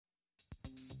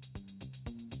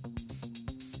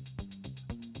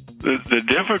The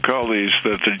difficulties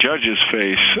that the judges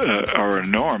face are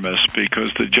enormous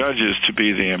because the judge is to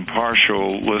be the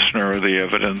impartial listener of the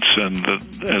evidence and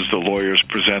as the lawyers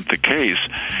present the case.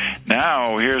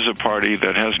 Now, here's a party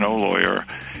that has no lawyer,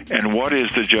 and what is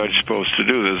the judge supposed to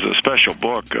do? There's a special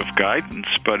book of guidance,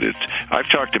 but I've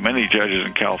talked to many judges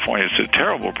in California. It's a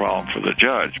terrible problem for the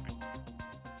judge.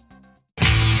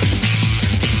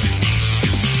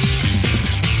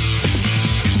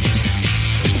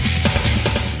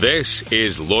 This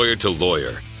is Lawyer to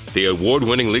Lawyer, the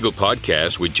award-winning legal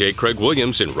podcast with J. Craig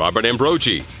Williams and Robert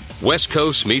Ambrogi. West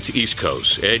Coast meets East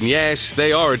Coast, and yes,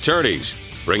 they are attorneys,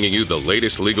 bringing you the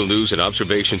latest legal news and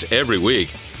observations every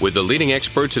week with the leading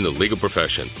experts in the legal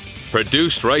profession.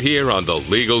 Produced right here on the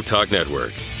Legal Talk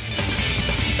Network.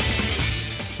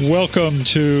 Welcome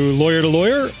to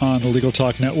Lawyer on the Legal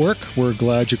Talk Network. We're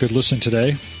glad you could listen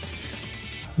today.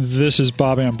 This is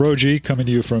Bob Ambrogi coming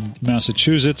to you from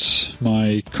Massachusetts.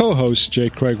 My co-host, J.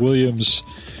 Craig Williams,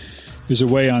 is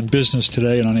away on business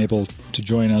today and unable to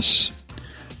join us.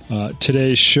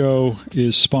 Today's show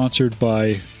is sponsored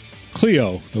by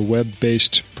Clio, the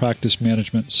web-based practice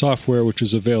management software, which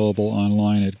is available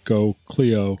online at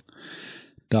goclio.com.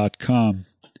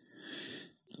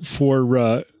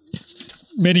 For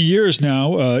many years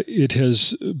now, it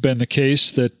has been the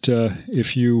case that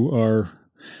if you are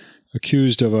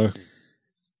accused of a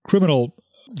criminal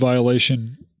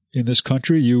violation in this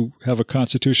country, you have a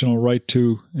constitutional right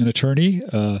to an attorney,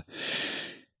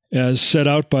 as set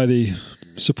out by the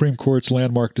Supreme Court's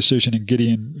landmark decision in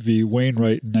Gideon v.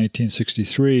 Wainwright in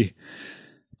 1963.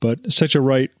 But such a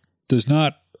right does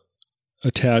not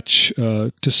attach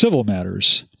to civil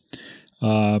matters.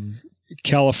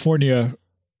 California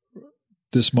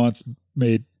this month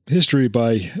made history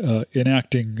by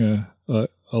enacting a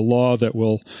law that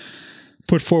will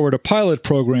put forward a pilot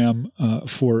program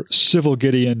for civil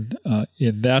Gideon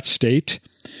in that state.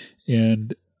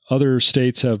 And other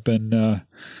states have been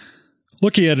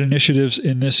looking at initiatives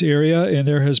in this area, and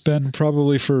there has been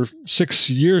probably for 6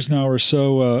 years now or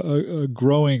so a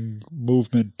growing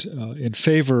movement in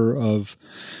favor of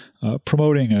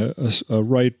promoting a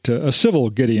right, a civil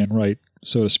Gideon right,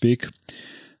 so to speak.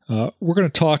 We're going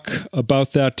to talk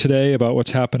about that today, about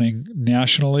what's happening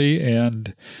nationally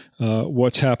and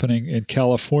what's happening in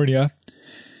California.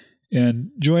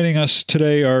 And joining us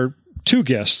today are two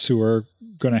guests who are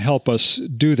going to help us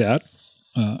do that.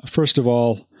 First of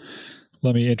all,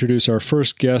 let me introduce our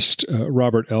first guest,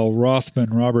 Robert L.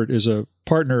 Rothman. Robert is a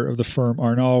partner of the firm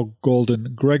Arnall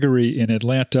Golden Gregory in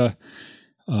Atlanta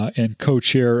and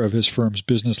co-chair of his firm's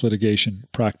business litigation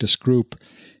practice group.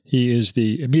 He is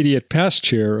the immediate past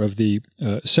chair of the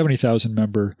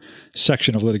 70,000-member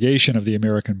section of litigation of the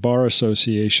American Bar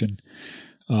Association.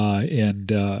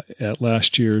 And at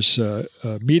last year's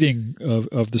meeting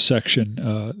of the section,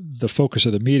 the focus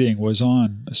of the meeting was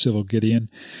on civil Gideon.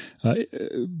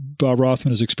 Bob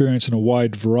Rothman has experience in a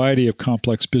wide variety of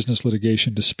complex business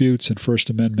litigation disputes and First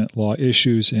Amendment law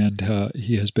issues, and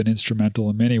he has been instrumental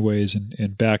in many ways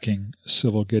in backing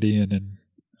civil Gideon and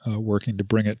working to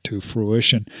bring it to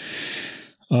fruition.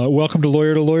 Welcome to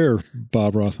Lawyer,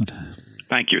 Bob Rothman.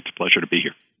 Thank you. It's a pleasure to be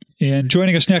here. And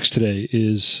joining us next today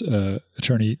is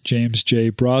attorney James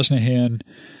J. Brosnahan.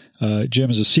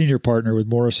 Jim is a senior partner with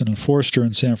Morrison & Forster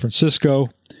in San Francisco.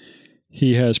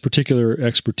 He has particular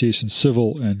expertise in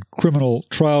civil and criminal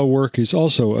trial work. He's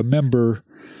also a member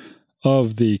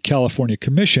of the California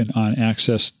Commission on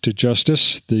Access to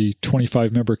Justice, the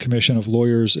 25-member commission of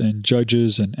lawyers and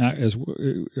judges, and it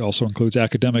also includes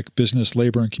academic, business,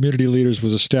 labor, and community leaders,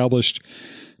 was established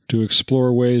to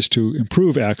explore ways to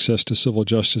improve access to civil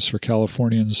justice for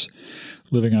Californians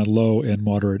living on low and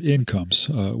moderate incomes.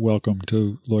 Welcome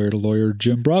to Lawyer,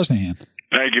 Jim Brosnahan.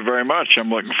 Thank you very much.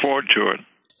 I'm looking forward to it.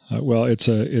 Well, it's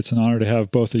an honor to have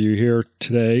both of you here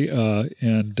today,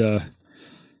 and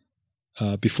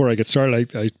before I get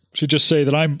started, I should just say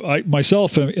that I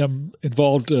myself am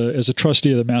involved as a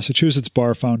trustee of the Massachusetts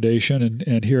Bar Foundation,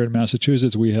 and here in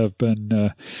Massachusetts we have been,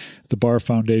 the Bar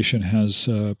Foundation has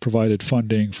provided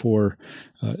funding for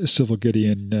a civil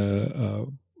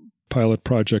Gideon pilot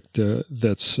project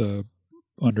that's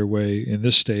underway in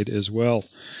this state as well.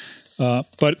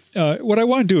 But what I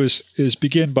want to do is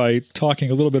begin by talking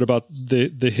a little bit about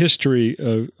the history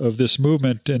of this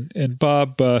movement, and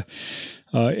Bob,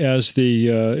 as the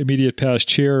immediate past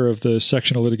chair of the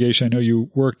section of litigation, I know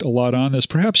you worked a lot on this.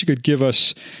 Perhaps you could give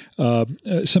us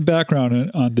some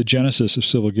background on the genesis of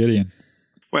civil Gideon.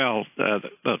 Well,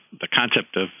 the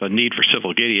concept of a need for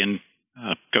civil Gideon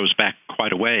goes back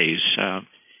quite a ways.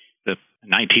 The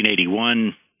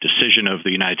 1981 decision of the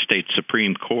United States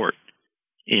Supreme Court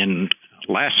in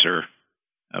Lasser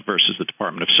versus the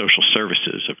Department of Social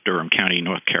Services of Durham County,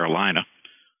 North Carolina,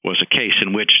 was a case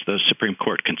in which the Supreme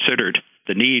Court considered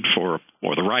the need for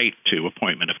or the right to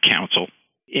appointment of counsel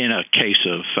in a case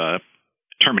of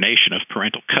termination of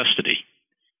parental custody.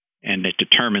 And it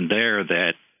determined there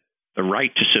that the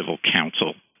right to civil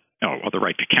counsel, or the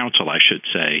right to counsel, I should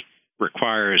say,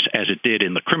 requires, as it did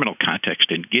in the criminal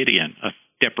context in Gideon, a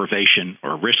deprivation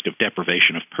or a risk of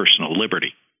deprivation of personal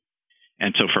liberty.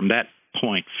 And so from that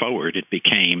point forward, it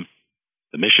became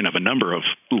the mission of a number of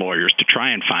lawyers to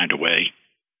try and find a way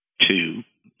to,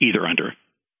 either under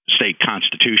state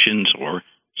constitutions or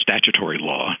statutory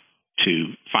law,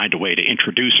 to find a way to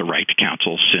introduce a right to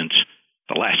counsel, since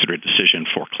the Lassiter decision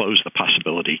foreclosed the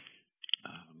possibility,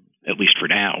 at least for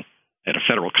now, at a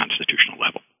federal constitutional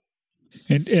level.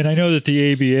 And I know that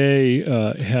the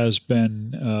ABA has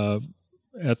been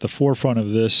at the forefront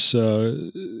of this,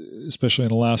 especially in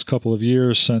the last couple of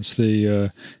years, since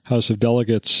the House of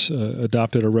Delegates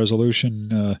adopted a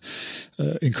resolution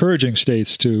encouraging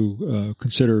states to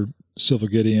consider civil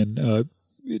Gideon.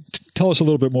 Tell us a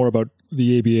little bit more about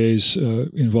the ABA's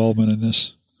involvement in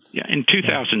this. Yeah, in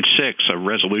 2006, a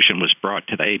resolution was brought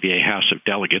to the ABA House of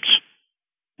Delegates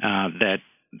that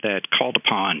called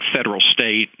upon federal,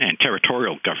 state, and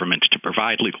territorial governments to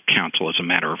provide legal counsel as a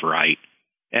matter of right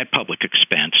at public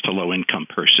expense to low-income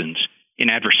persons in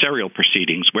adversarial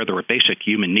proceedings where there were basic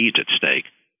human needs at stake.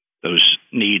 Those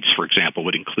needs, for example,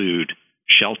 would include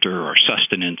shelter or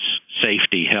sustenance,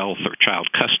 safety, health, or child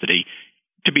custody,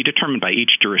 to be determined by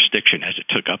each jurisdiction as it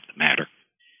took up the matter.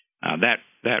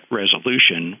 That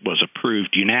resolution was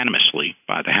approved unanimously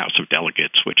by the House of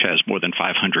Delegates, which has more than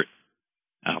 500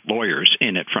 lawyers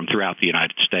in it from throughout the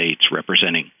United States,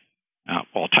 representing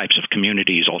all types of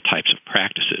communities, all types of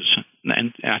practices.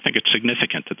 And I think it's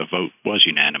significant that the vote was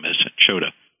unanimous. It showed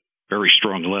a very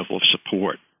strong level of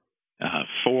support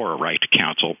for a right to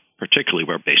counsel, particularly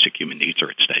where basic human needs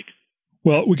are at stake.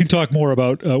 Well, we can talk more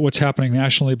about what's happening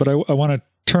nationally, but I want to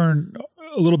turn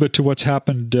a little bit to what's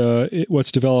happened,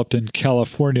 what's developed in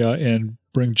California, and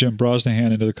bring Jim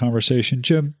Brosnahan into the conversation.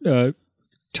 Jim,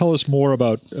 tell us more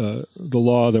about the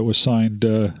law that was signed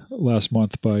last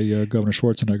month by Governor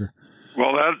Schwarzenegger.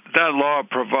 Well, that law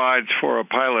provides for a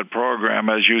pilot program,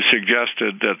 as you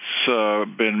suggested, that's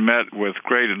been met with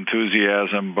great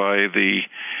enthusiasm by the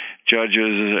judges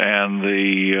and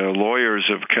the lawyers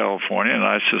of California, and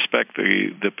I suspect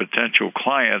the potential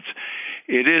clients.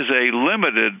 It is a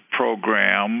limited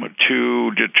program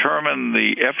to determine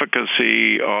the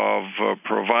efficacy of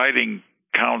providing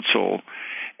counsel,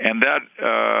 and that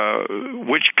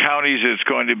which counties it's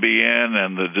going to be in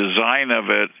and the design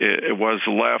of it was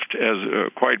left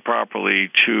as quite properly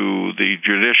to the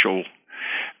judicial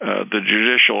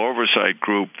oversight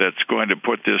group that's going to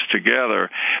put this together.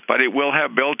 But it will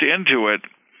have built into it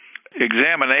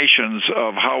examinations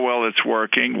of how well it's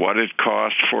working, what it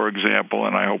costs, for example,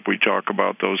 and I hope we talk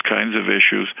about those kinds of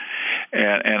issues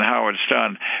and how it's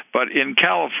done. But in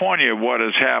California, what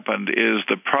has happened is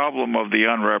the problem of the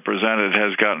unrepresented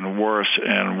has gotten worse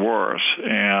and worse.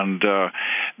 And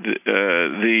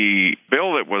the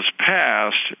bill that was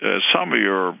passed, as some of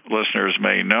your listeners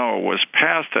may know, was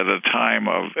passed at a time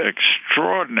of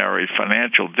extraordinary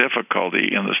financial difficulty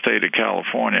in the state of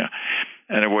California.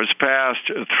 And it was passed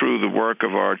through the work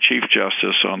of our Chief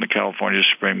Justice on the California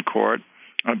Supreme Court,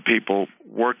 and people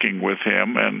working with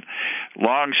him, and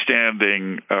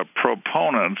longstanding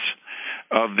proponents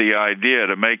of the idea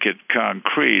to make it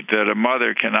concrete that a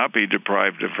mother cannot be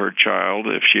deprived of her child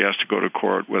if she has to go to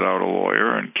court without a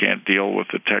lawyer and can't deal with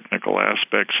the technical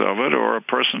aspects of it, or a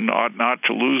person ought not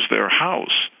to lose their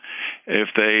house if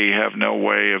they have no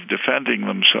way of defending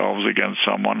themselves against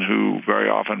someone who very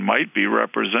often might be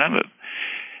represented.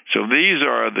 So these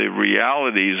are the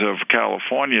realities of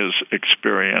California's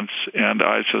experience, and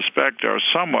I suspect are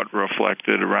somewhat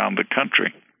reflected around the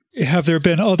country. Have there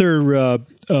been other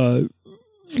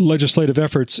legislative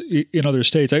efforts in other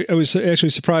states? I was actually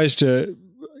surprised.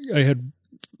 I had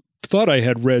thought I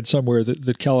had read somewhere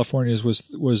that California's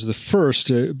was the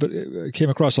first, but I came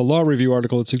across a law review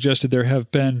article that suggested there have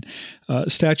been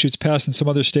statutes passed in some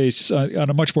other states on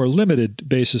a much more limited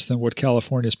basis than what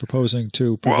California is proposing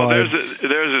to provide. Well,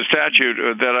 there's a statute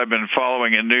that I've been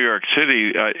following in New York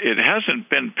City. It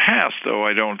hasn't been passed, though,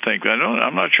 I don't think.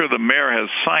 I'm not sure the mayor has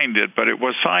signed it, but it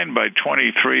was signed by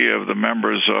 23 of the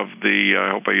members of the,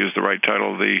 I hope I used the right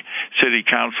title, the city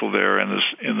council there in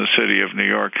the city of New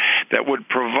York, that would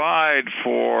provide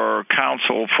for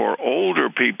counsel for older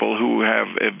people who have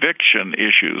eviction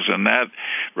issues. And that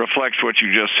reflects what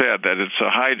you just said, that it's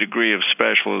a high degree of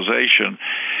specialization.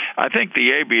 I think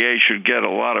the ABA should get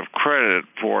a lot of credit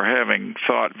for having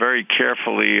thought very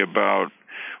carefully about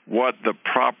what the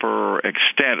proper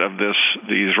extent of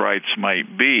these rights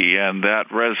might be, and that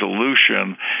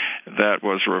resolution that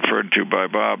was referred to by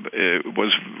Bob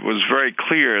was very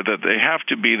clear that they have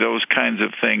to be those kinds of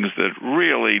things that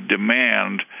really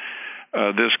demand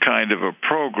this kind of a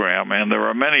program, and there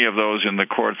are many of those in the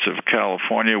courts of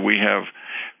California. We have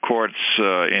courts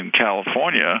in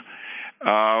California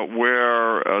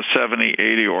where 70,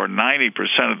 80, or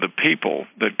 90% of the people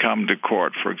that come to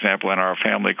court, for example, in our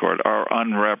family court, are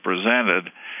unrepresented.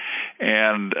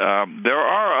 And there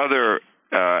are other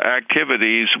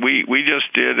activities. We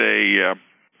just did a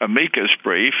amicus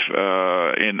brief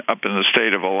up in the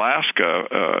state of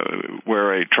Alaska,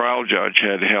 where a trial judge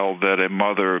had held that a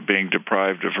mother being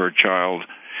deprived of her child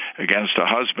against a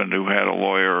husband who had a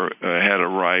lawyer had a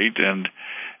right, and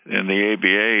the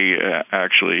ABA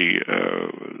actually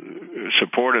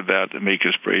supported that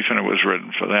amicus brief, and it was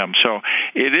written for them. So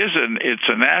it's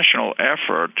a national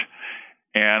effort,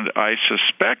 and I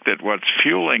suspect that what's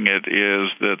fueling it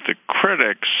is that the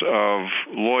critics of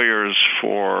lawyers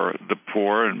for the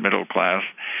poor and middle class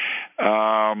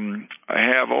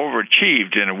have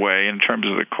overachieved in a way in terms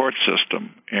of the court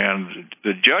system, and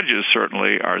the judges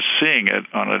certainly are seeing it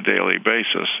on a daily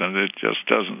basis, and it just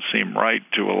doesn't seem right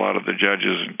to a lot of the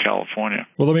judges in California.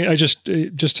 Well, I just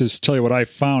to tell you what I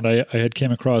found, I had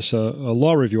came across a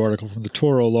law review article from the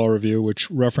Toro Law Review, which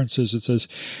references, it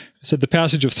said the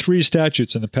passage of 3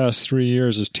 statutes in the past 3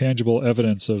 years is tangible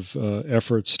evidence of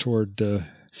efforts toward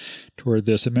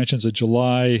this. It mentions a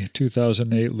July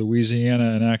 2008,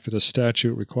 Louisiana enacted a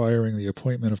statute requiring the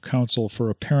appointment of counsel for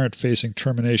a parent facing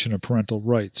termination of parental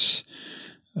rights.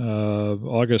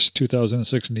 August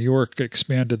 2006, New York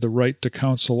expanded the right to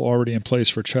counsel already in place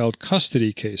for child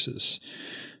custody cases.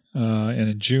 And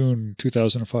in June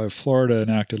 2005, Florida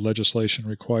enacted legislation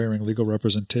requiring legal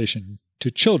representation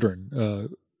to children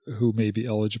who may be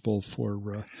eligible for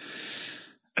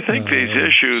I think these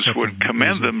issues would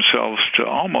commend themselves to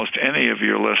almost any of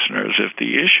your listeners. If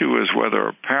the issue is whether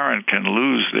a parent can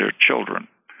lose their children,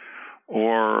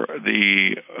 or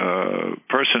the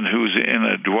person who's in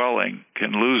a dwelling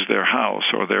can lose their house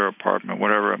or their apartment,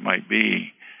 whatever it might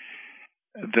be,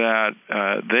 that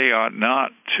they ought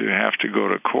not to have to go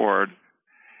to court.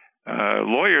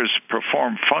 Lawyers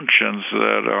perform functions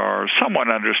that are somewhat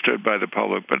understood by the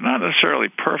public, but not necessarily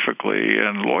perfectly,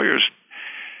 and lawyers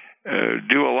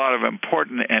do a lot of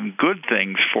important and good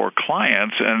things for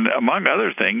clients, and among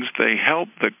other things, they help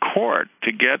the court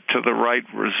to get to the right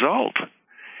result.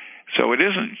 So it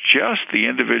isn't just the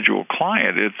individual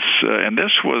client. And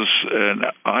this was an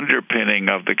underpinning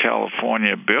of the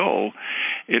California bill.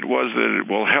 It was that it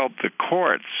will help the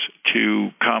courts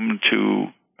to come to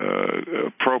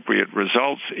appropriate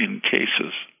results in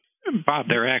cases. Bob,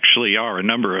 there actually are a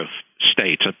number of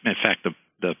states, in fact,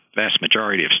 the vast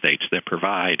majority of states, that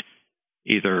provide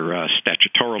either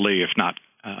statutorily, if not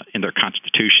in their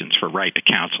constitutions, for right to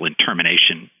counsel in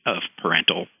termination of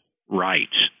parental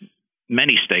rights.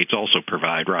 Many states also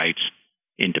provide rights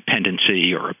in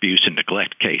dependency or abuse and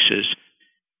neglect cases,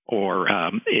 or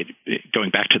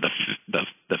going back to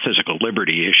the physical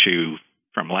liberty issue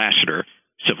from Lassiter,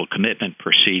 civil commitment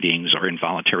proceedings or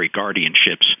involuntary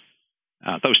guardianships.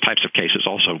 Those types of cases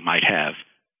also might have,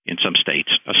 in some states,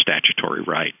 a statutory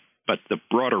right. But the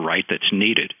broader right that's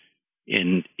needed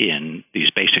in these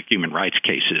basic human rights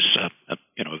cases,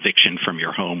 eviction from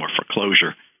your home or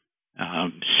foreclosure,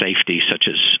 safety such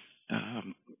as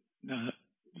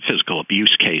physical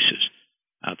abuse cases,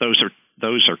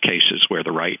 those are cases where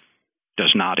the right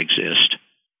does not exist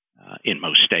in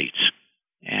most states,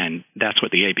 and that's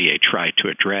what the ABA tried to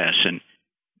address. And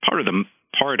part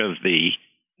of the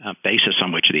basis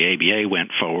on which the ABA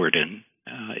went forward and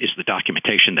is the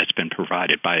documentation that's been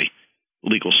provided by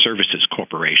Legal Services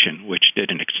Corporation, which did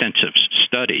an extensive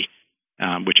study,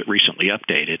 which it recently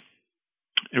updated,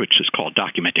 which is called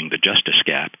Documenting the Justice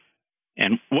Gap.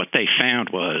 And what they found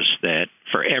was that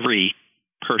for every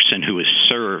person who is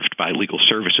served by Legal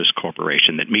Services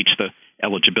Corporation that meets the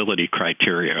eligibility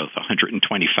criteria of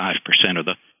 125% of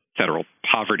the federal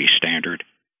poverty standard,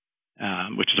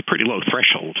 which is a pretty low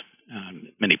threshold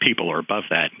Many people are above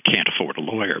that and can't afford a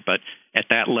lawyer. But at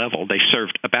that level, they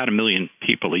served about 1 million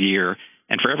people a year.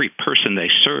 And for every person they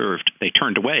served, they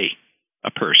turned away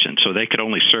a person. So they could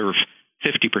only serve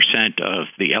 50% of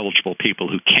the eligible people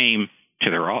who came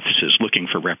to their offices looking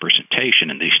for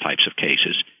representation in these types of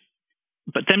cases.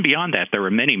 But then beyond that, there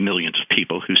are many millions of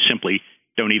people who simply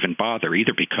don't even bother,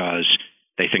 either because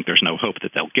they think there's no hope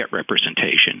that they'll get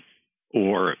representation,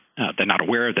 or they're not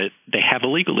aware that they have a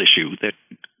legal issue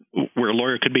where a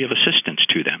lawyer could be of assistance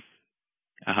to them.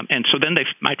 And so then they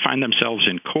might find themselves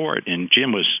in court. And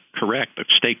Jim was correct. The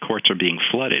state courts are being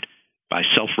flooded by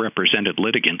self-represented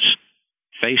litigants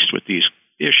faced with these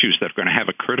issues that are going to have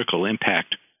a critical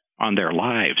impact on their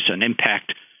lives, an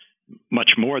impact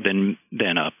much more than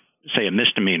a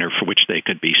misdemeanor for which they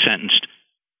could be sentenced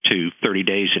to 30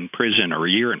 days in prison or a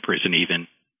year in prison even.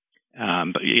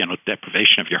 But,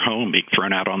 deprivation of your home, being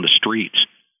thrown out on the streets,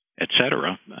 et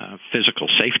cetera, physical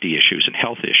safety issues and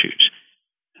health issues.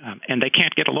 And they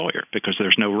can't get a lawyer because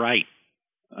there's no right,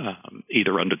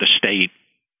 either under the state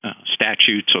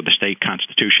statutes or the state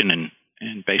constitution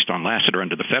and based on Lassiter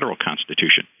under the federal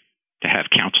constitution, to have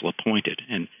counsel appointed.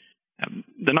 And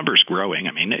the number is growing.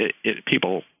 I mean,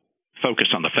 people focus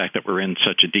on the fact that we're in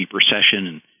such a deep recession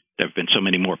and there have been so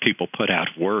many more people put out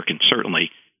of work, and certainly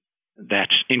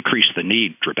that's increased the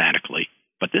need dramatically.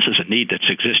 But this is a need that's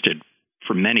existed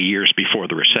for many years before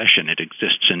the recession. It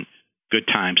exists in good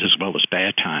times as well as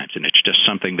bad times, and it's just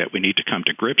something that we need to come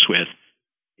to grips with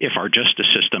if our justice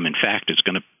system, in fact, is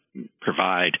going to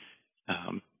provide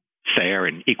fair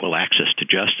and equal access to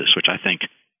justice, which I think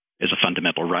is a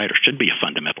fundamental right, or should be a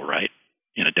fundamental right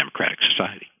in a democratic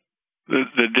society.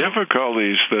 The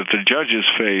difficulties that the judges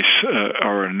face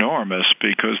are enormous,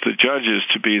 because the judge is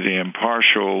to be the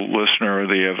impartial listener of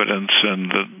the evidence and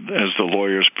as the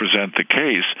lawyers present the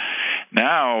case.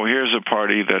 Now, here's a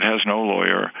party that has no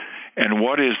lawyer. And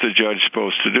what is the judge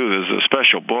supposed to do? There's a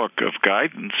special book of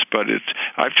guidance, but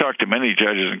I've talked to many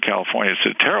judges in California.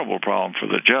 It's a terrible problem for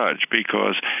the judge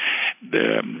because,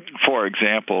 for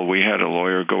example, we had a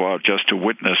lawyer go out just to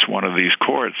witness one of these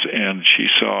courts, and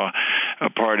she saw a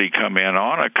party come in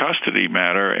on a custody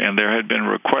matter, and there had been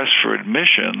requests for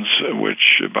admissions,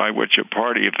 by which a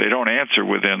party, if they don't answer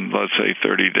within, let's say,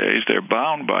 30 days, they're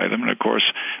bound by them. And, of course,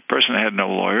 the person had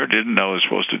no lawyer, didn't know they were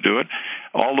supposed to do it.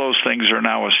 All those things are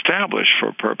now established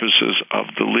for purposes of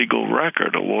the legal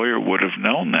record. A lawyer would have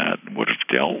known that, would have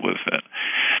dealt with it.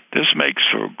 This makes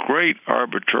for great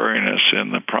arbitrariness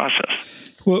in the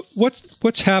process. Well,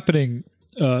 what's happening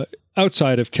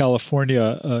outside of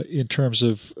California in terms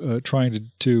of trying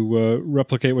to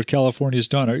replicate what California's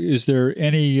done? Is there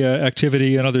any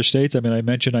activity in other states? I mean,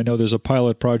 I know there's a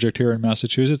pilot project here in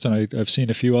Massachusetts, and I've seen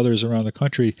a few others around the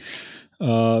country.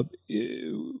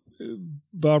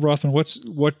 Bob Rothman, what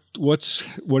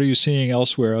are you seeing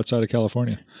elsewhere outside of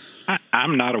California?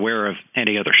 I'm not aware of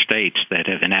any other states that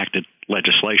have enacted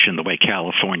legislation the way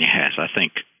California has. I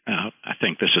think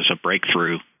this is a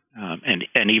breakthrough,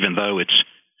 and even though it's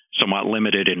somewhat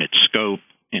limited in its scope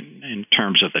in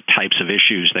terms of the types of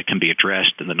issues that can be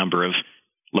addressed and the number of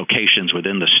locations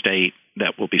within the state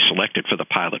that will be selected for the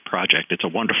pilot project, it's a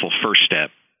wonderful first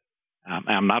step.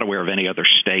 I'm not aware of any other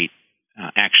state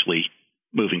actually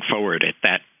moving forward at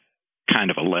that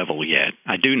kind of a level yet.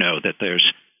 I do know that there's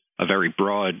a very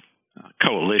broad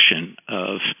coalition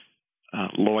of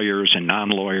lawyers and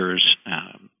non-lawyers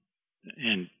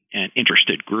and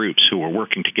interested groups who are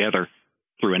working together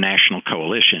through a national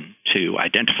coalition to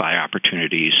identify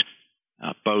opportunities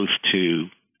both to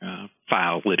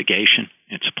file litigation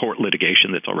and support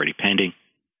litigation that's already pending,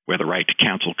 where the right to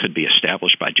counsel could be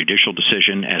established by judicial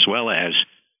decision, as well as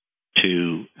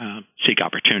to seek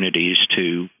opportunities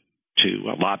to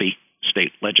lobby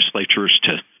state legislatures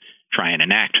to try and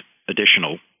enact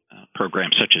additional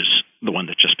programs such as the one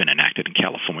that's just been enacted in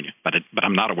California. But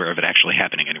I'm not aware of it actually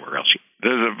happening anywhere else.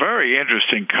 There's a very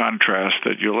interesting contrast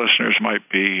that your listeners might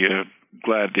be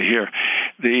glad to hear.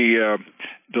 The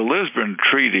Lisbon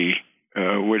Treaty,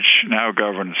 which now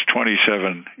governs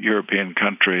 27 European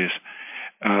countries,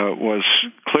 was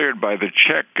cleared by the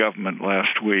Czech government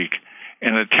last week.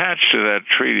 And attached to that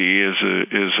treaty is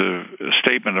a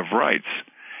statement of rights.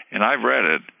 And I've read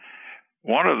it.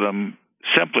 One of them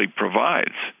simply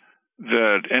provides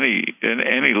that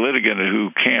any litigant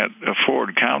who can't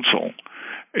afford counsel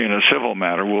in a civil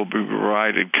matter will be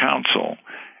provided counsel.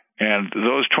 And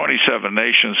those 27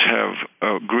 nations have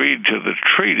agreed to the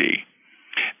treaty.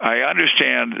 I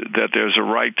understand that there's a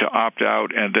right to opt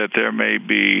out, and that there may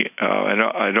be,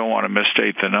 I don't want to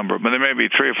misstate the number, but there may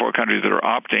be 3 or 4 countries that are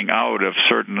opting out of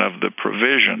certain of the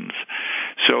provisions.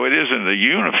 So it isn't a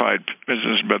unified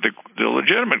business, but the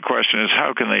legitimate question is,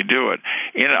 how can they do it?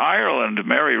 In Ireland,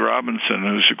 Mary Robinson,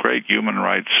 who's a great human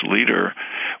rights leader,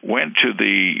 went to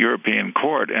the European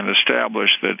Court and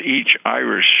established that each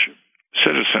Irish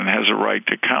citizen has a right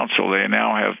to counsel. They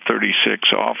now have 36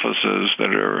 offices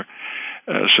that are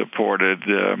supported,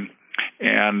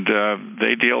 and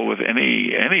they deal with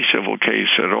any civil case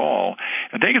at all.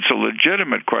 I think it's a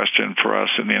legitimate question for us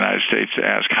in the United States to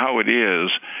ask how it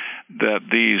is that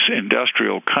these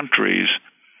industrial countries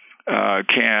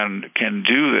can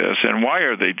do this, and why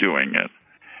are they doing it?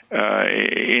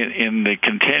 In the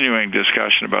continuing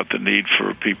discussion about the need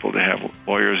for people to have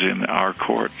lawyers in our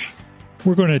courts.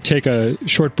 We're going to take a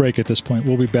short break at this point.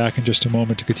 We'll be back in just a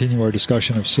moment to continue our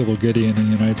discussion of civil Gideon in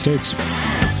the United States.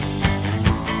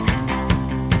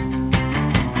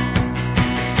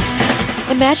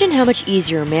 Imagine how much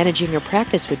easier managing your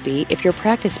practice would be if your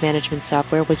practice management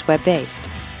software was web-based.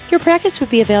 Your practice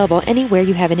would be available anywhere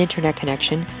you have an internet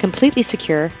connection, completely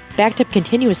secure, backed up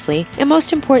continuously, and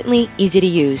most importantly, easy to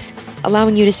use,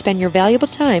 allowing you to spend your valuable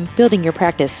time building your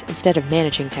practice instead of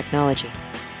managing technology.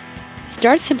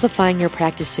 Start simplifying your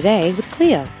practice today with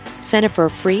Clio. Sign up for a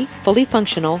free, fully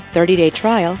functional 30-day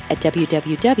trial at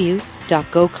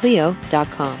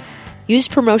www.goclio.com. Use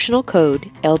promotional code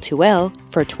L2L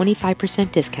for a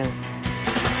 25% discount.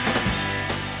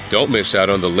 Don't miss out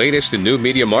on the latest and new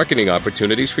media marketing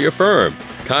opportunities for your firm.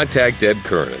 Contact Deb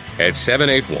Kernan at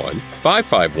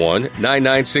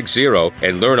 781-551-9960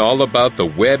 and learn all about the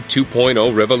Web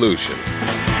 2.0 revolution.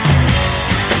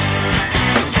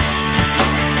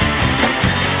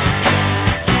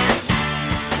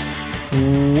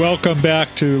 Welcome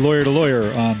back to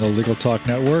Lawyer on the Legal Talk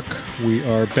Network. We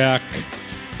are back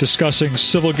discussing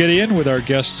civil Gideon with our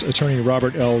guest, attorney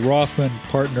Robert L. Rothman,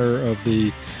 partner of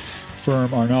the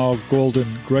firm Arnall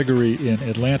Golden Gregory in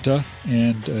Atlanta,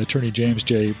 and attorney James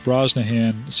J.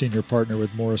 Brosnahan, senior partner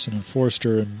with Morrison &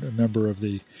 Forster and a member of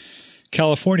the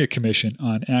California Commission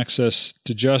on Access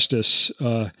to Justice.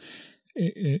 And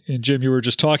Jim, you were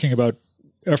just talking about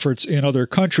efforts in other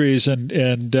countries,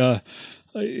 and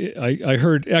I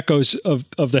heard echoes of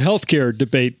the healthcare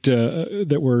debate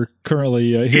that we're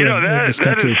currently hearing in this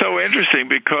country. That is so interesting,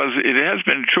 because it has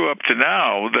been true up to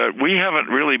now that we haven't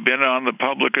really been on the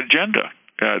public agenda.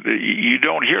 You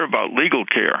don't hear about legal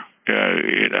care.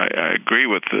 I agree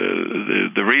with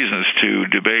the reasons to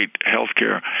debate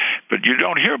healthcare, but you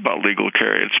don't hear about legal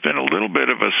care. It's been a little bit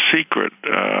of a secret,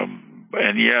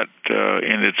 and yet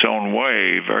in its own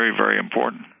way, very, very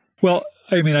important. Well,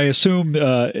 I mean, I assume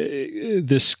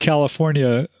this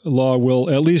California law will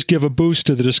at least give a boost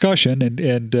to the discussion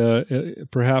and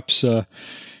perhaps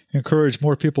encourage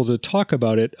more people to talk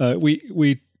about it.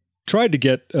 We tried to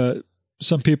get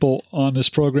some people on this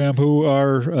program who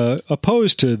are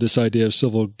opposed to this idea of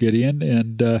civil Gideon,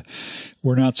 and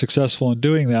we're not successful in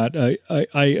doing that.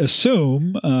 I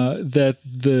assume that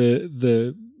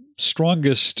the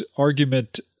strongest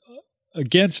argument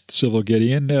against civil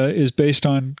Gideon is based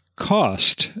on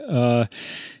cost.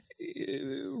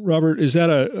 Robert, is that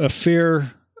a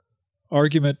fair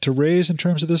argument to raise in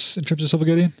terms of this, in terms of civil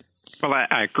Gideon? Well,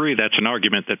 I agree that's an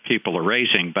argument that people are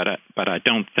raising, but I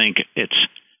don't think it's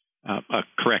a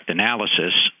correct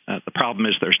analysis. The problem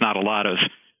is there's not a lot of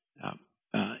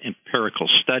empirical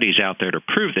studies out there to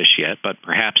prove this yet, but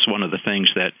perhaps one of the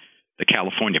things that the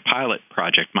California pilot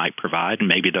project might provide, and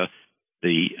maybe the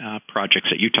projects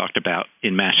that you talked about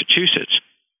in Massachusetts,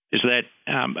 is that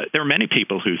there are many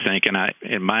people who think, and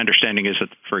my understanding is that,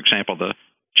 for example, the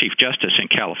Chief Justice in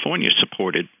California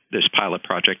supported this pilot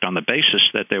project on the basis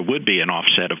that there would be an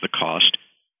offset of the cost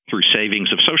through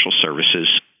savings of social services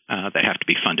that have to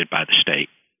be funded by the state.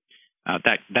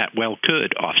 That well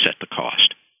could offset the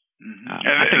cost.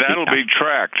 And that'll be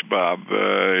tracked, Bob.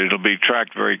 It'll be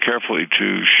tracked very carefully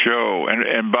to show.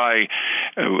 And by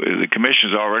the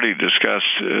Commission's already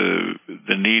discussed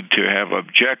the need to have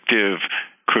objective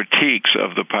critiques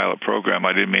of the pilot program.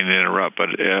 I didn't mean to interrupt, but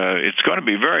it's going to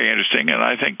be very interesting and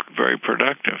I think very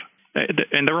productive.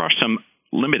 And there are some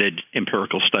limited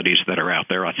empirical studies that are out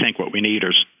there. I think what we need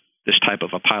is this type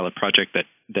of a pilot project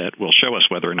that will show us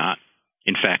whether or not,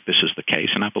 in fact, this is the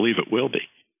case, and I believe it will be.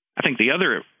 I think the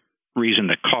other reason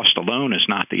that cost alone is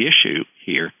not the issue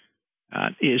here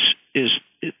is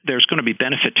there's going to be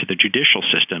benefit to the judicial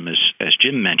system, as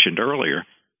Jim mentioned earlier.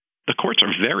 The courts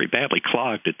are very badly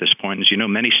clogged at this point. As you know,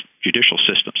 many state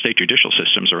judicial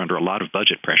systems are under a lot of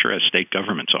budget pressure, as state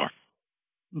governments are.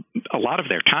 a lot of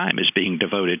their time is being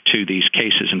devoted to these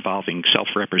cases involving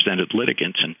self-represented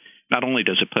litigants. And not only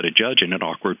does it put a judge in an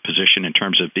awkward position in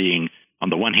terms of being, on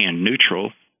the one hand,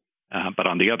 neutral, but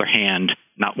on the other hand,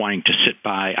 not wanting to sit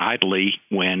by idly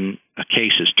when a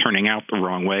case is turning out the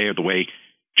wrong way or the way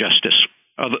justice,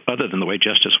 other than the way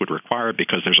justice would require it,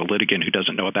 because there's a litigant who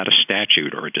doesn't know about a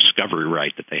statute or a discovery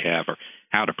right that they have or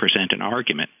how to present an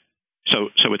argument. So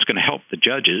it's going to help the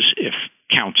judges if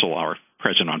counsel are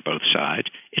present on both sides.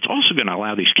 It's also going to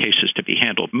allow these cases to be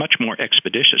handled much more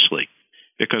expeditiously,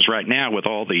 because right now, with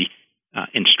all the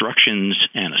instructions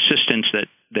and assistance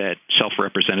that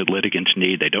self-represented litigants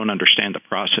need, they don't understand the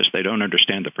process, they don't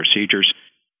understand the procedures.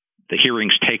 The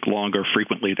hearings take longer.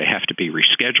 Frequently, they have to be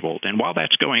rescheduled. And while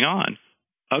that's going on,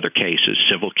 other cases,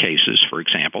 civil cases, for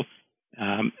example,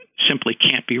 simply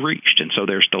can't be reached. And so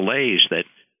there's delays that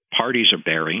parties are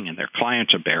bearing and their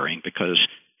clients are bearing because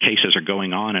cases are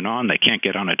going on and on. They can't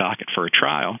get on a docket for a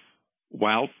trial,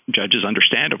 while judges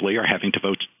understandably are having to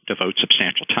devote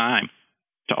substantial time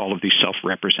to all of these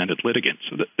self-represented litigants.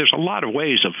 So there's a lot of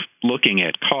ways of looking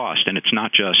at cost, and it's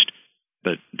not just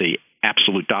the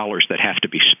absolute dollars that have to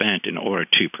be spent in order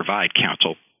to provide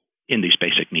counsel in these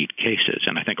basic need cases.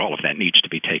 And I think all of that needs to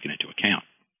be taken into account.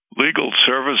 Legal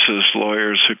services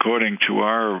lawyers, according to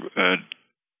our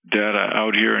data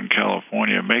out here in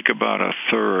California, make about a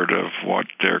third of what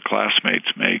their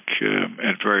classmates make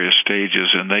at various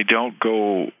stages, and they don't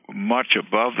go much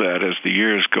above that as the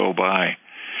years go by.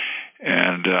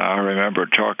 And I remember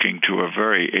talking to a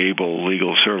very able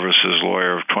legal services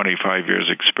lawyer of 25 years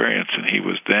experience, and he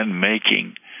was then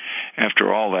making,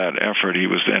 after all that effort, he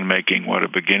was then making what a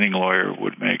beginning lawyer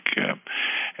would make.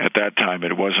 At that time,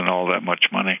 it wasn't all that much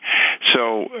money.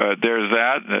 So there's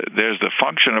that. There's the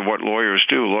function of what lawyers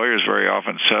do. Lawyers very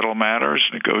often settle matters,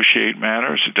 negotiate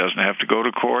matters. It doesn't have to go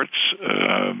to courts.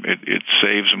 It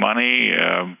saves money.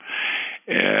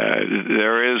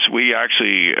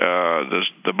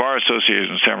 The Bar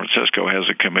Association in San Francisco has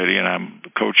a committee, and I'm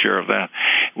co-chair of that.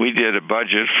 We did a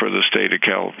budget for the state of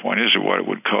California as to what it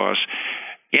would cost.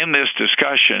 In this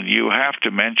discussion, you have to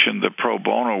mention the pro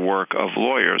bono work of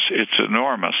lawyers. It's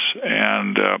enormous,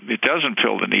 and it doesn't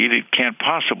fill the need. It can't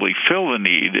possibly fill the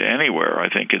need anywhere, I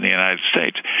think, in the United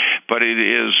States. But it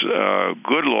is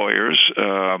good lawyers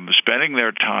spending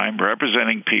their time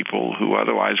representing people who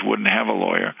otherwise wouldn't have a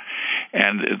lawyer.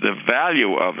 And the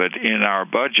value of it in our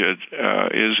budget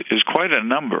is quite a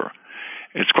number.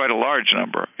 It's quite a large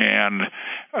number, and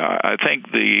I think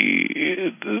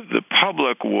the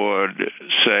public would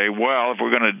say, well, if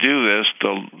we're going to do this,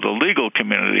 the legal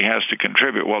community has to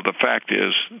contribute. Well, the fact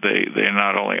is they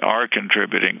not only are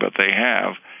contributing, but they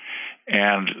have.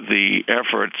 And the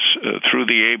efforts through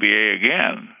the ABA,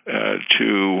 again,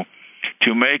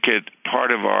 to make it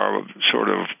part of our sort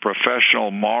of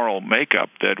professional moral makeup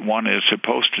that one is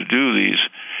supposed to do these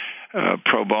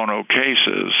pro bono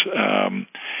cases,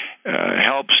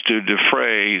 helps to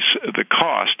defray the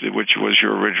cost, which was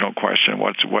your original question.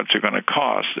 What's it going to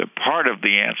cost? Part of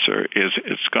the answer is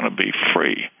it's going to be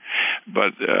free,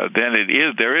 but then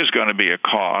there is going to be a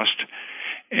cost,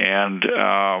 and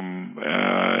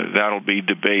that'll be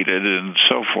debated and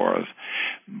so forth.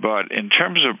 But in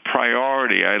terms of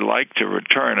priority, I like to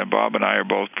return, and Bob and I are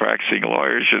both practicing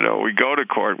lawyers. We go to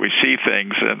court, we see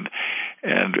things,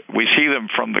 and we see them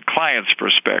from the client's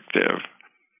perspective.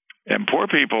 And poor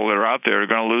people that are out there are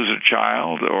going to lose a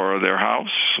child or their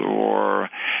house or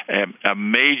a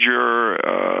major,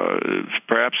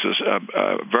 perhaps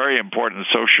a very important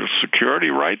Social Security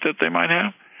right that they might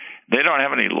have. They don't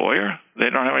have any lawyer.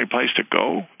 They don't have any place to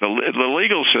go. The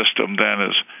legal system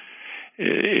then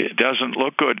it doesn't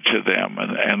look good to them,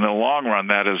 and in the long run,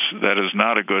 that is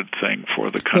not a good thing for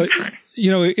the country.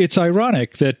 It's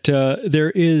ironic that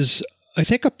there is, I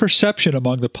think, a perception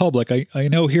among the public. I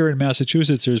know here in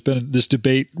Massachusetts there's been this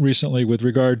debate recently with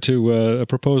regard to a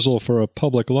proposal for a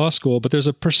public law school, but there's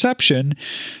a perception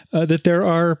that there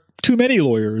are too many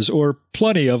lawyers or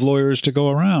plenty of lawyers to go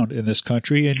around in this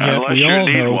country, and yet we all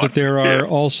know that there are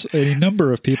also a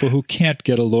number of people who can't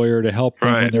get a lawyer to help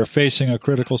them when they're facing a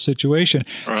critical situation.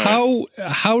 Right. How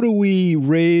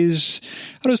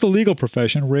does the legal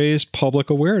profession raise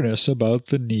public awareness about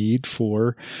the need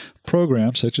for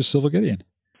programs such as Civil Gideon?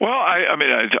 Well,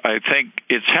 I think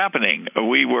it's happening.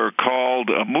 We were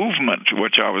called a movement,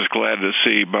 which I was glad to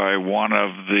see, by one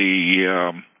of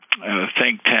the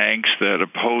think tanks that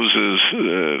opposes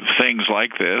things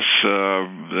like this.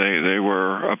 They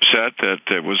were upset that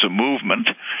there was a movement.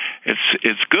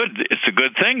 It's good. It's a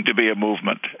good thing to be a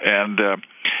movement and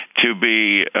to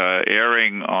be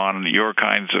airing on your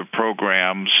kinds of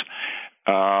programs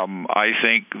I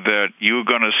think that you're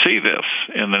going to see this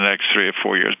in the next 3 or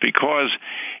 4 years because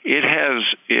it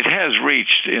has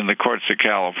reached in the courts of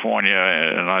California,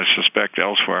 and I suspect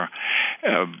elsewhere,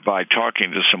 by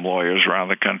talking to some lawyers around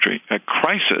the country, a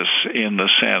crisis in the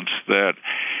sense that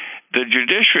the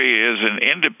judiciary is an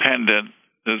independent.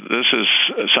 This is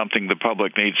something the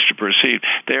public needs to perceive.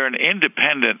 They're an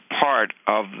independent part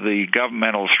of the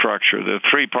governmental structure. There are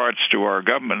 3 parts to our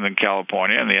government in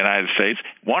California and the United States.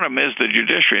 One of them is the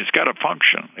judiciary. It's got to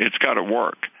function. It's got to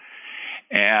work.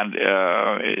 And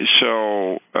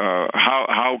so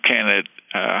how can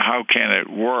it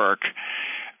work?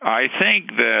 I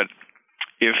think that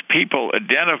if people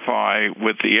identify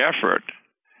with the effort,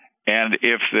 and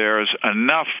if there's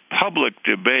enough public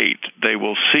debate, they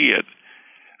will see it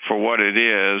for what it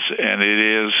is, and it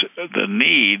is the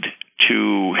need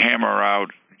to hammer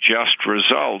out just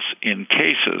results in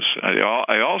cases.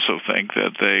 I also think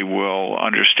that they will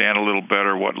understand a little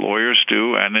better what lawyers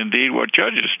do and indeed what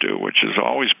judges do, which is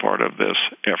always part of this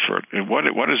effort. And what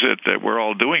is it that we're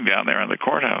all doing down there in the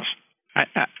courthouse?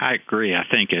 I agree. I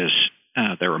think as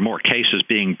there are more cases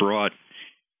being brought,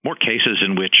 more cases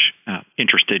in which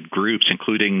interested groups,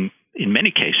 including in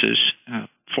many cases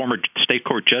former state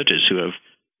court judges who have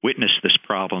witnessed this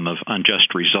problem of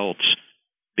unjust results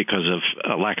because of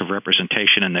a lack of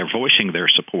representation, and they're voicing their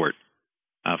support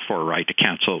for a right to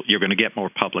counsel, you're going to get more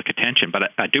public attention.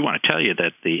 But I do want to tell you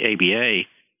that the ABA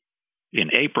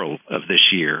in April of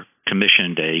this year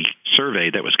commissioned a survey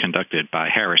that was conducted by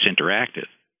Harris Interactive,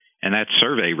 and that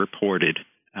survey reported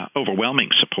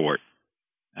overwhelming support.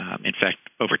 In fact,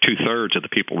 over 2/3 of the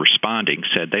people responding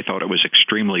said they thought it was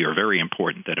extremely or very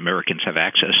important that Americans have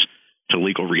access to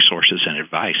legal resources and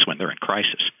advice when they're in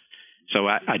crisis. So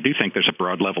I do think there's a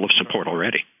broad level of support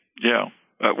already. Yeah.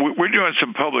 We're doing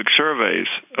some public surveys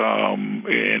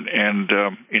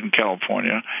in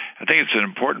California. I think it's an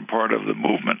important part of the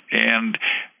movement. And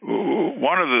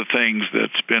one of the things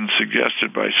that's been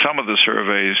suggested by some of the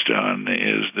surveys done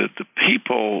is that the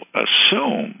people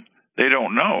assume, they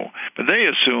don't know, but they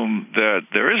assume that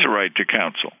there is a right to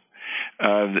counsel.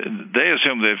 They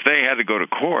assume that if they had to go to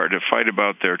court to fight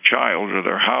about their child or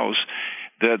their house,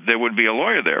 that there would be a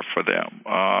lawyer there for them.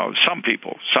 Some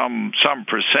people, some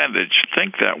percentage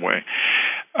think that way.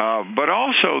 But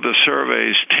also the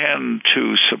surveys tend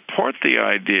to support the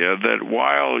idea that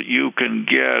while you can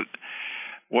get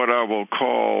what I will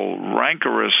call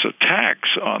rancorous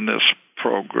attacks on this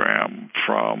program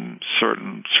from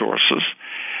certain sources,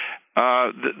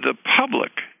 the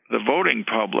public, the voting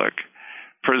public,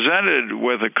 presented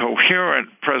with a coherent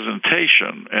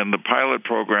presentation, and the pilot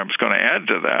program is going to add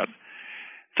to that,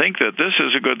 think that this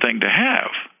is a good thing to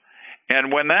have.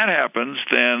 And when that happens,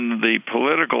 then the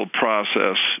political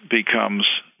process becomes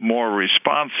more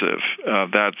responsive.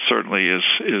 That certainly is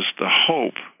the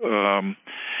hope.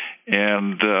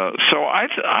 So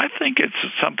I think it's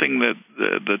something that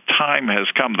the time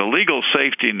has come. The legal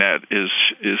safety net is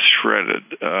shredded.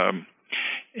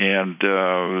 And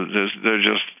there's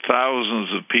just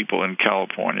thousands of people in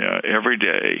California every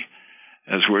day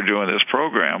as we're doing this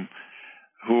program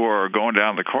who are going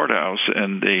down the courthouse,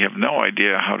 and they have no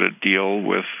idea how to deal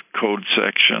with code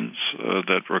sections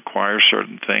that require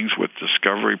certain things, with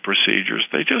discovery procedures.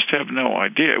 They just have no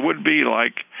idea. It would be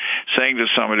like saying to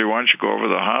somebody, why don't you go over to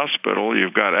the hospital?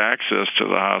 You've got access to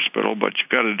the hospital, but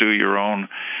you've got to do your own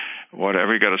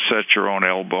whatever. You got to set your own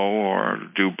elbow or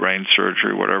do brain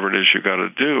surgery, whatever it is you got to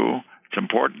do. It's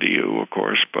important to you, of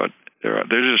course, but there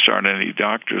just aren't any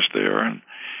doctors there, and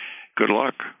good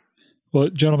luck. Well,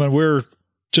 gentlemen, we're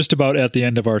just about at the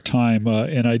end of our time,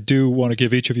 and I do want to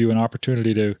give each of you an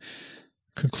opportunity to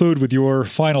conclude with your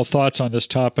final thoughts on this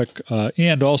topic,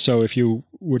 and also if you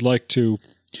would like to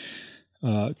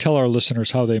tell our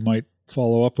listeners how they might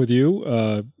follow up with you,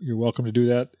 you're welcome to do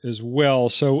that as well.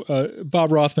 So,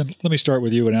 Bob Rothman, let me start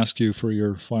with you and ask you for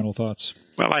your final thoughts.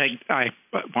 Well, I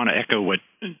want to echo what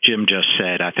Jim just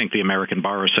said. I think the American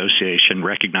Bar Association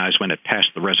recognized when it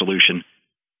passed the resolution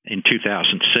in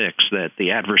 2006 that the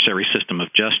adversary system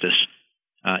of justice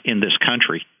in this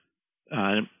country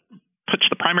puts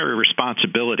the primary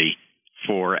responsibility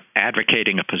for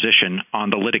advocating a position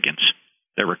on the litigants.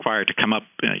 They're required to come up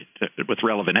with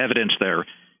relevant evidence.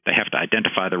 They have to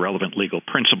identify the relevant legal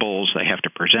principles. They have to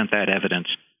present that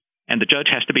evidence. And the judge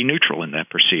has to be neutral in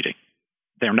that proceeding.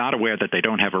 They're not aware that they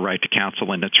don't have a right to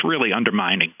counsel, and it's really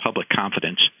undermining public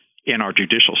confidence in our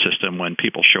judicial system when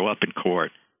people show up in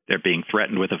court. They're being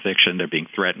threatened with eviction. They're being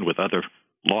threatened with other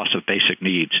loss of basic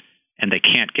needs, and they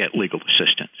can't get legal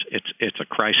assistance. It's a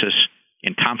crisis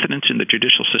in confidence in the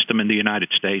judicial system in the United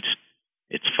States.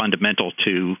 It's fundamental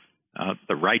to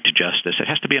the right to justice, it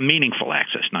has to be a meaningful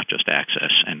access, not just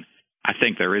access. And I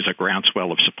think there is a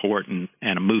groundswell of support and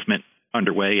a movement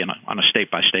underway on a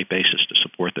state-by-state basis to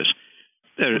support this.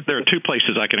 There are two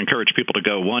places I can encourage people to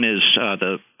go. One is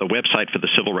the website for the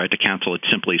Civil Right to Counsel. It's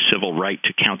simply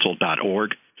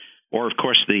civilrightToCounsel.org. Or, of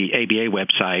course, the ABA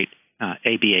website,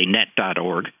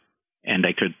 abanet.org. And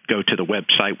they could go to the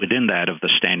website within that of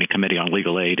the Standing Committee on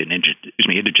Legal Aid and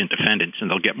Indigent Defendants, and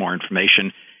they'll get more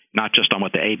information, not just on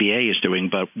what the ABA is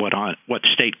doing, but what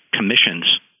state commissions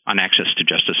on access to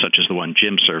justice, such as the one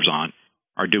Jim serves on,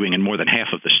 are doing in more than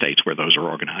half of the states where those are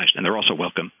organized. And they're also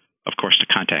welcome, of course, to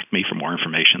contact me for more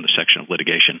information. The section of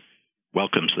litigation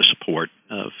welcomes the support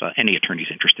of any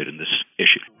attorneys interested in this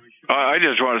issue. I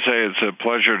just want to say it's a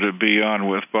pleasure to be on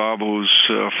with Bob, who's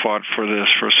fought for this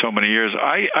for so many years.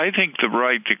 I think the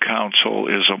right to counsel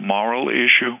is a moral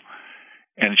issue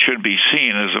and should be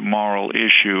seen as a moral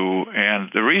issue. And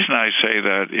the reason I say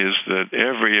that is that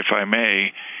every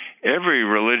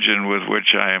religion with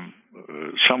which I am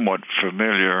somewhat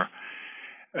familiar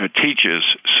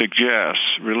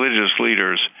suggests, religious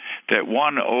leaders, that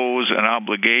one owes an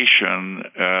obligation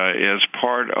as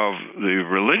part of the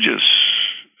religious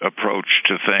approach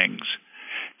to things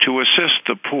to assist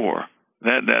the poor.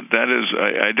 That is,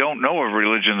 I don't know of a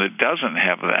religion that doesn't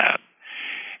have that.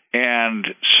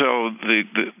 And so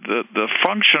the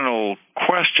functional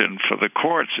question for the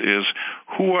courts is,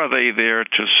 who are they there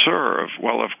to serve?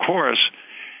 Well, of course,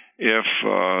 if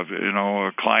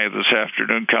a client this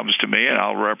afternoon comes to me, and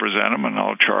I'll represent him and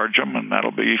I'll charge him, and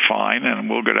that'll be fine, and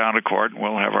we'll go down to court and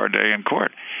we'll have our day in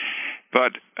court.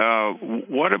 But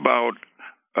what about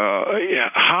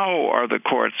how are the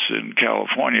courts in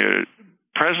California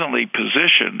presently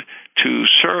positioned to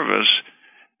service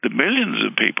the millions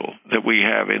of people that we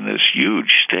have in this huge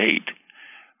state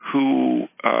who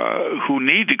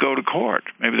need to go to court?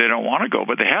 Maybe they don't want to go,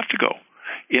 but they have to go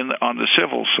on the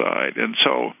civil side. And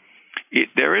so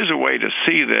there is a way to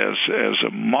see this as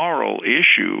a moral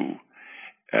issue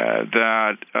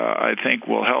that I think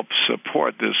will help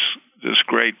support this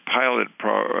great pilot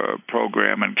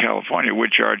program in California,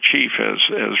 which our chief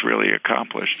has really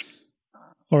accomplished.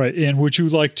 All right. And would you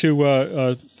like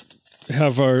to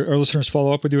have our listeners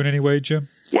follow up with you in any way, Jim?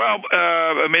 Well,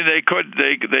 they could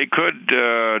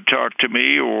talk to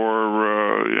me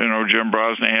or Jim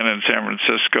Brosnahan in San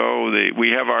Francisco.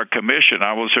 We have our commission.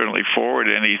 I will certainly forward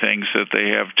any things that they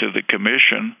have to the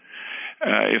commission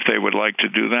if they would like to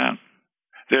do that.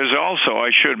 There's also,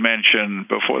 I should mention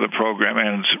before the program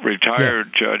ends,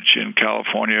 retired judge in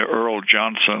California, Earl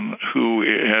Johnson, who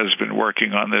has been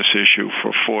working on this issue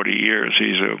for 40 years.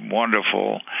 He's a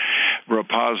wonderful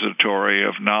repository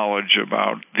of knowledge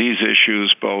about these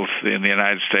issues, both in the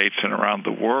United States and around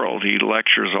the world. He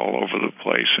lectures all over the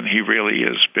place, and he really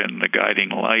has been the guiding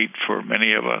light for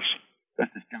many of us.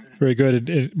 Very good.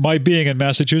 And my being in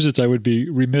Massachusetts, I would be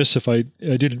remiss if I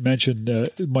didn't mention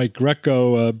Mike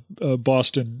Greco,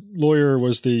 Boston lawyer,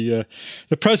 was the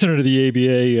president of the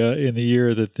ABA in the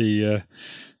year that the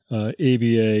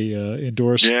ABA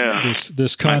endorsed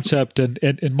this concept.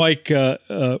 And Mike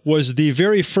was the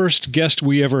very first guest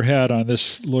we ever had on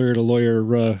this Lawyer to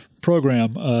Lawyer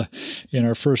program in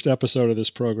our first episode of this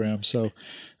program. So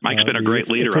Mike's been a great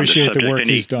leader on this subject, the work and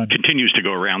he he's done. Continues to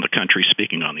go around the country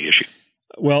speaking on the issue.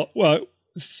 Well,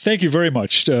 thank you very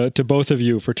much to both of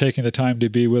you for taking the time to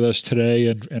be with us today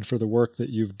and for the work that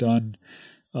you've done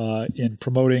in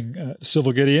promoting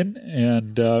Civil Gideon,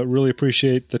 and really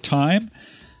appreciate the time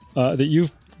that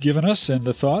you've given us and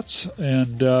the thoughts.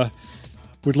 And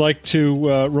would like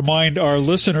to remind our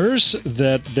listeners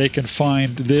that they can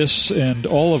find this and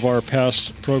all of our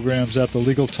past programs at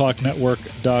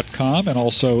thelegaltalknetwork.com and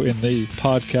also in the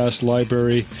podcast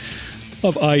library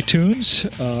of iTunes.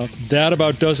 That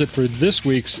about does it for this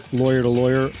week's Lawyer to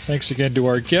Lawyer. Thanks again to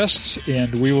our guests,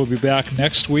 and we will be back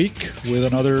next week with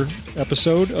another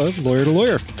episode of Lawyer to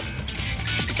Lawyer.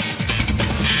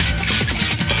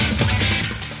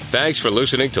 Thanks for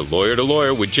listening to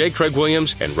Lawyer with J. Craig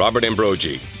Williams and Robert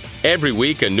Ambrogi. Every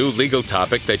week, a new legal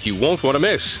topic that you won't want to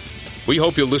miss. We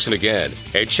hope you'll listen again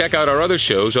and check out our other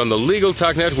shows on the Legal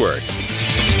Talk Network.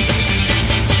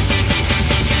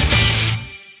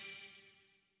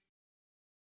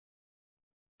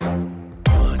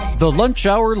 The Lunch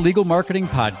Hour Legal Marketing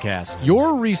Podcast,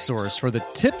 your resource for the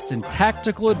tips and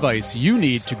tactical advice you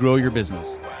need to grow your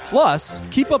business. Plus,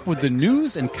 keep up with the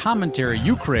news and commentary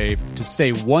you crave to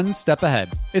stay one step ahead.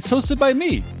 It's hosted by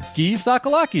me, Guy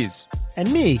Sakalakis.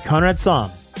 And me, Conrad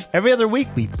Som. Every other week,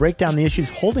 we break down the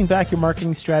issues holding back your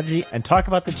marketing strategy and talk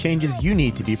about the changes you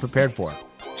need to be prepared for.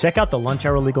 Check out the Lunch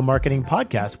Hour Legal Marketing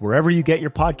Podcast wherever you get your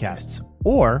podcasts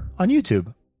or on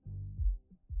YouTube.